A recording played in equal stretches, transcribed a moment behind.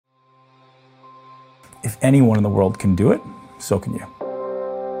if anyone in the world can do it, so can you.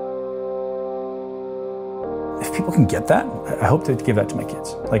 If people can get that, I hope to give that to my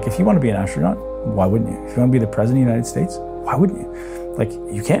kids. Like, if you want to be an astronaut, why wouldn't you? If you want to be the president of the United States, why wouldn't you? Like,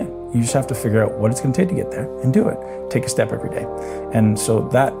 you can. You just have to figure out what it's going to take to get there and do it. Take a step every day. And so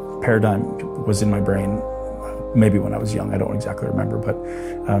that paradigm was in my brain maybe when I was young. I don't exactly remember, but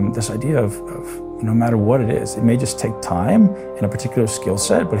this idea of no matter what it is, it may just take time and a particular skill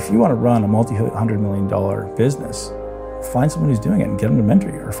set, but if you want to run a multi-$100 million business, find someone who's doing it and get them to mentor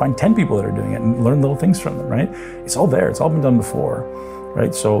you, or find 10 people that are doing it and learn little things from them, right? It's all there. It's all been done before,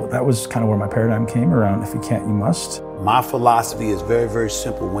 right? So that was kind of where my paradigm came around. If you can't, you must. My philosophy is very, very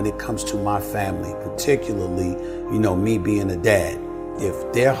simple when it comes to my family, particularly, me being a dad.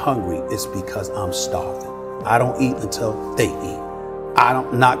 If they're hungry, it's because I'm starving. I don't eat until they eat.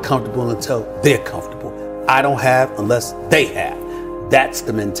 I'm not comfortable until they're comfortable. I don't have unless they have. That's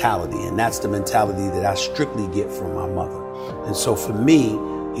the mentality, and that's the mentality that I strictly get from my mother. And so for me,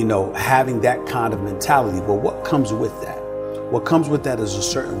 having that kind of mentality, well, what comes with that? What comes with that is a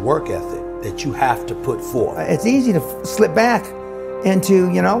certain work ethic that you have to put forth. It's easy to slip back into,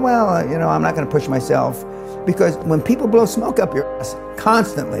 I'm not going to push myself, because when people blow smoke up your ass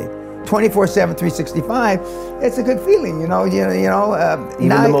constantly, 24/7, 365, it's a good feeling, Even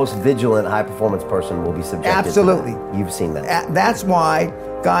the most vigilant, high-performance person will be subjected absolutely. to that. You've seen that. That's why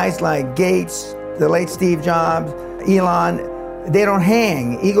guys like Gates, the late Steve Jobs, Elon, they don't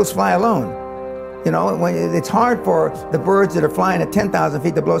hang. Eagles fly alone. When it's hard for the birds that are flying at 10,000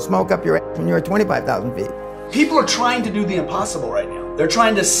 feet to blow smoke up your ass when you're at 25,000 feet. People are trying to do the impossible right now. They're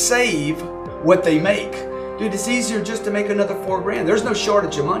trying to save what they make. Dude, it's easier just to make another $4 grand. There's no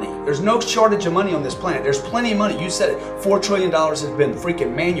shortage of money. There's no shortage of money on this planet. There's plenty of money. You said it, $4 trillion has been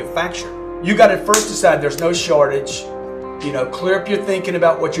freaking manufactured. You got to first decide there's no shortage. Clear up your thinking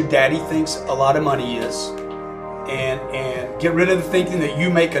about what your daddy thinks a lot of money is. And get rid of the thinking that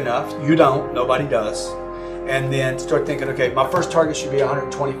you make enough. You don't, nobody does. And then start thinking, okay, my first target should be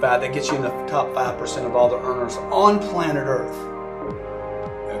 125. That gets you in the top 5% of all the earners on planet Earth.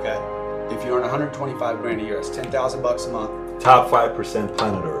 Okay? If you earn 125 grand a year, it's $10,000 a month. Top 5%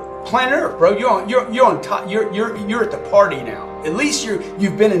 planet Earth. Planet Earth, bro. You're on top. You're at the party now. At least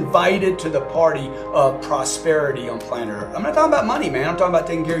you've been invited to the party of prosperity on planet Earth. I'm not talking about money, man. I'm talking about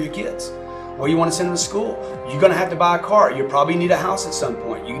taking care of your kids. Well, you want to send them to school. You're going to have to buy a car. You probably need a house at some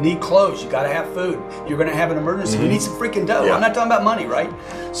point. You need clothes. You got to have food. You're going to have an emergency. You need some freaking dough. Yeah. I'm not talking about money, right?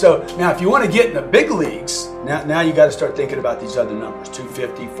 So now if you want to get in the big leagues, now you got to start thinking about these other numbers,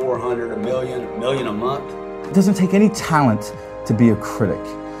 250, 400, a million a month. It doesn't take any talent to be a critic.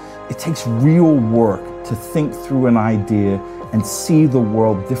 It takes real work to think through an idea and see the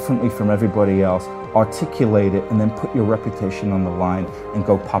world differently from everybody else, articulate it, and then put your reputation on the line and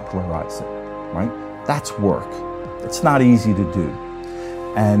go popularize it, right? That's work. It's not easy to do.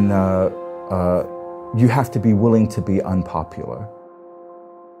 And you have to be willing to be unpopular.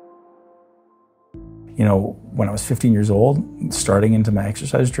 When I was 15 years old, starting into my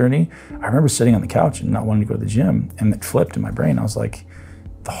exercise journey, I remember sitting on the couch and not wanting to go to the gym, and it flipped in my brain. I was like,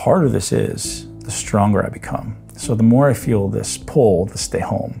 the harder this is, the stronger I become. So the more I feel this pull to stay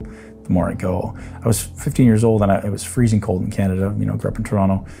home, the more I go. I was 15 years old and it was freezing cold in Canada, grew up in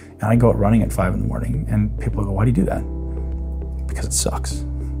Toronto, and I go out running at 5 a.m, and people go, why do you do that? Because it sucks.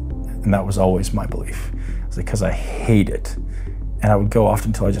 And that was always my belief. It's like, because I hate it. And I would go often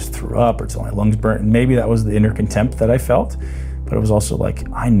until I just threw up or until my lungs burnt. And maybe that was the inner contempt that I felt, but it was also like,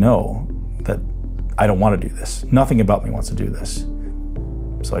 I know that I don't want to do this. Nothing about me wants to do this.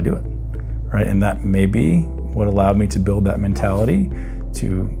 So I do it, right? And that may be what allowed me to build that mentality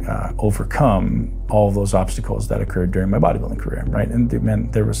to overcome all of those obstacles that occurred during my bodybuilding career, right? And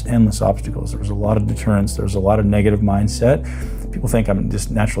there was endless obstacles. There was a lot of deterrence. There was a lot of negative mindset. People think I'm just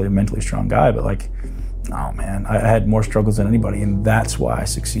naturally a mentally strong guy, but oh man, I had more struggles than anybody, and that's why I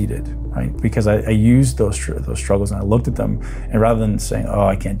succeeded, right? Because I used those struggles and I looked at them, and rather than saying, oh,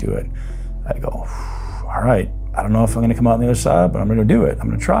 I can't do it, I go, all right, I don't know if I'm gonna come out on the other side, but I'm gonna do it. I'm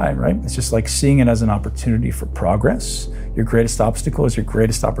gonna try, right? It's just like seeing it as an opportunity for progress. Your greatest obstacle is your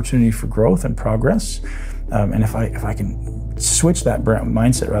greatest opportunity for growth and progress. And if I can switch that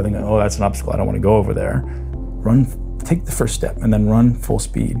mindset rather than, oh, that's an obstacle, I don't wanna go over there, take the first step and then run full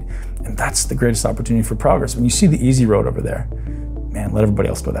speed. And that's the greatest opportunity for progress. When you see the easy road over there, man, let everybody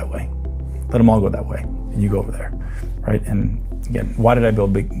else go that way. Let them all go that way, and you go over there, right? And again, why did I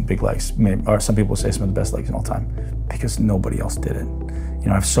build big legs? Or some people say some of the best legs in all time, because nobody else did it.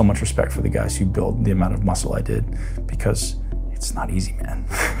 I have so much respect for the guys who build the amount of muscle I did, because it's not easy, man.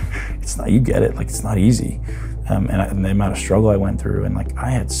 It's not, you get it, it's not easy. And the amount of struggle I went through, and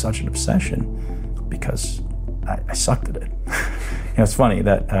I had such an obsession because I sucked at it. It's funny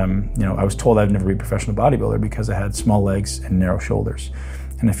that I was told I'd never be a professional bodybuilder because I had small legs and narrow shoulders.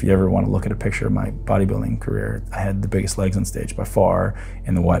 And if you ever want to look at a picture of my bodybuilding career, I had the biggest legs on stage by far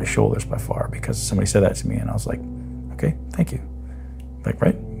and the widest shoulders by far, because somebody said that to me and I was like, okay, thank you. Like,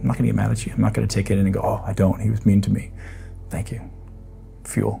 right? I'm not going to get mad at you. I'm not going to take it in and go, oh, I don't. He was mean to me. Thank you.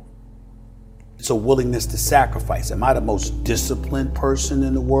 Fuel. It's a willingness to sacrifice. Am I the most disciplined person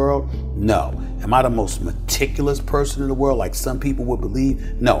in the world? No. Am I the most meticulous person in the world, like some people would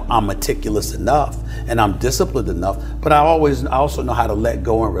believe? No, I'm meticulous enough and I'm disciplined enough, but I also know how to let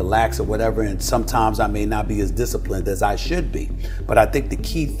go and relax or whatever, and sometimes I may not be as disciplined as I should be. But I think the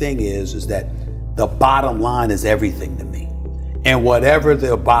key thing is that the bottom line is everything to me. And whatever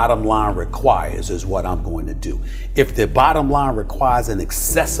the bottom line requires is what I'm going to do. If the bottom line requires an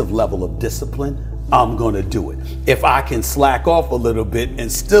excessive level of discipline, I'm going to do it. If I can slack off a little bit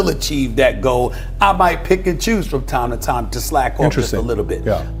and still achieve that goal, I might pick and choose from time to time to slack off just a little bit.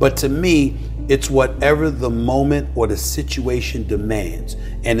 Yeah. But to me, it's whatever the moment or the situation demands.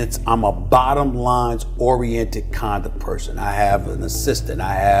 And I'm a bottom lines oriented kind of person. I have an assistant.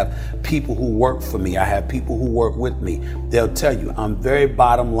 I have people who work for me. I have people who work with me. They'll tell you I'm very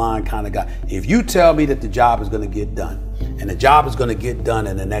bottom line kind of guy. If you tell me that the job is going to get done, and the job is going to get done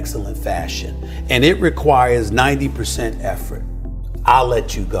in an excellent fashion, and it requires 90% effort, I'll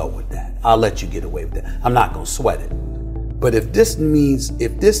let you go with that. I'll let you get away with that. I'm not going to sweat it. But if this requires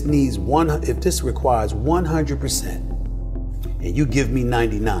 100% and you give me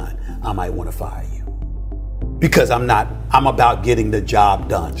 99, I might want to fire you. Because I'm about getting the job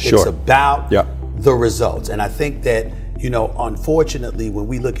done. Sure. It's about the results. And I think that, unfortunately, when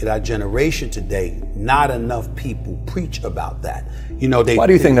we look at our generation today, not enough people preach about that. Why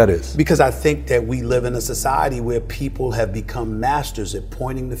do you think that is? Because I think that we live in a society where people have become masters at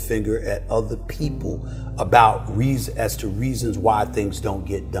pointing the finger at other people as to reasons why things don't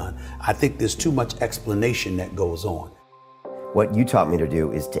get done. I think there's too much explanation that goes on. What you taught me to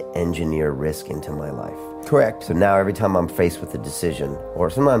do is to engineer risk into my life. Correct. So now every time I'm faced with a decision, or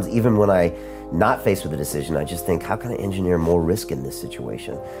sometimes even when I'm not faced with a decision, I just think, how can I engineer more risk in this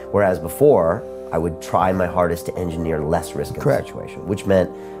situation? Whereas before, I would try my hardest to engineer less risk in the situation, which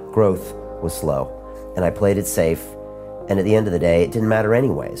meant growth was slow. And I played it safe. And at the end of the day, it didn't matter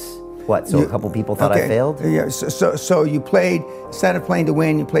anyways. What, so a couple people thought I failed? Yeah, so you played, instead of playing to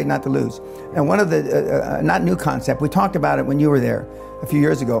win, you played not to lose. And one of the, not new concept, we talked about it when you were there a few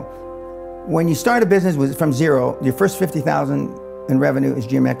years ago. When you start a business from zero, your first 50,000 in revenue is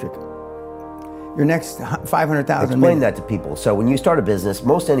geometric. Your next 500,000. Explain that to people. So when you start a business,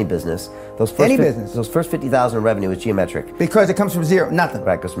 any business, those first 50,000 in revenue is geometric. Because it comes from zero, nothing.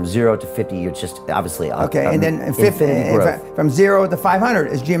 Right, it goes from 0 to 50, you're just obviously okay, and then 50, from 0 to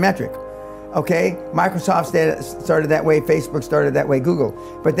 500 is geometric. Okay, Microsoft started that way, Facebook started that way, Google.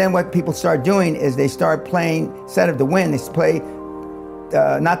 But then what people start doing is they start playing, instead of to win, they play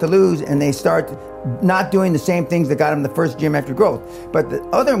not to lose, and they start not doing the same things that got them the first geometric growth. But the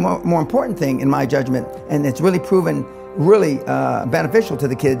other more important thing, in my judgment, and it's really proven really beneficial to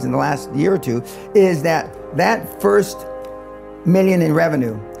the kids in the last year or two, is that first $1 million in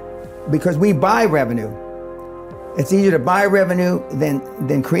revenue, because we buy revenue. It's easier to buy revenue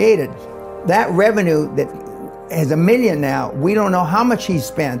than create it. That revenue that has $1 million now, we don't know how much he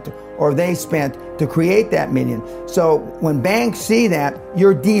spent or they spent to create that $1 million. So when banks see that,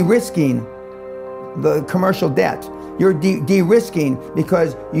 you're de-risking the commercial debt. You're de-risking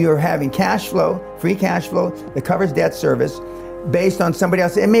because you're having cash flow, free cash flow that covers debt service based on somebody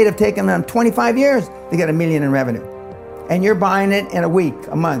else. It may have taken them 25 years to get $1 million in revenue. And you're buying it in a week,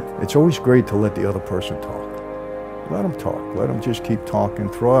 a month. It's always great to let the other person talk. Let them talk. Let them just keep talking.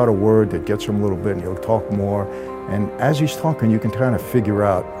 Throw out a word that gets him a little bit and he'll talk more. And as he's talking, you can kind of figure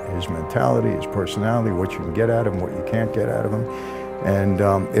out his mentality, his personality, what you can get out of him, what you can't get out of him. And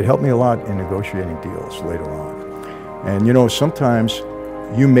it helped me a lot in negotiating deals later on. And sometimes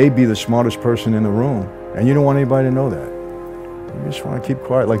you may be the smartest person in the room and you don't want anybody to know that. You just want to keep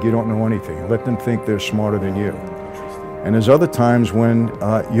quiet like you don't know anything and let them think they're smarter than you. And there's other times when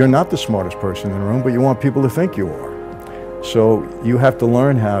you're not the smartest person in the room, but you want people to think you are. So you have to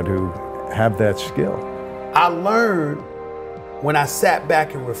learn how to have that skill. I learned when I sat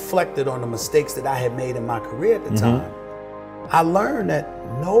back and reflected on the mistakes that I had made in my career at the time. I learned that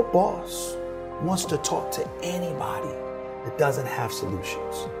no boss wants to talk to anybody that doesn't have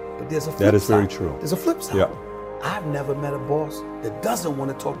solutions. But there's a flip side. That is very true. There's a flip side. Yeah. I've never met a boss that doesn't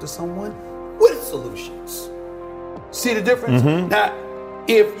want to talk to someone with solutions. See the difference? Now,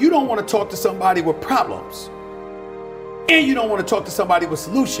 if you don't want to talk to somebody with problems, and you don't want to talk to somebody with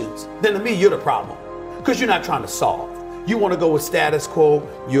solutions, then to me, you're the problem. Because you're not trying to solve. You want to go with status quo.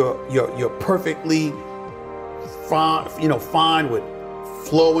 You're perfectly fine with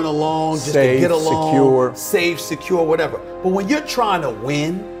flowing along, just safe, to get along, secure. safe, secure, whatever. But when you're trying to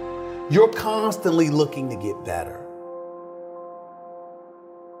win, you're constantly looking to get better.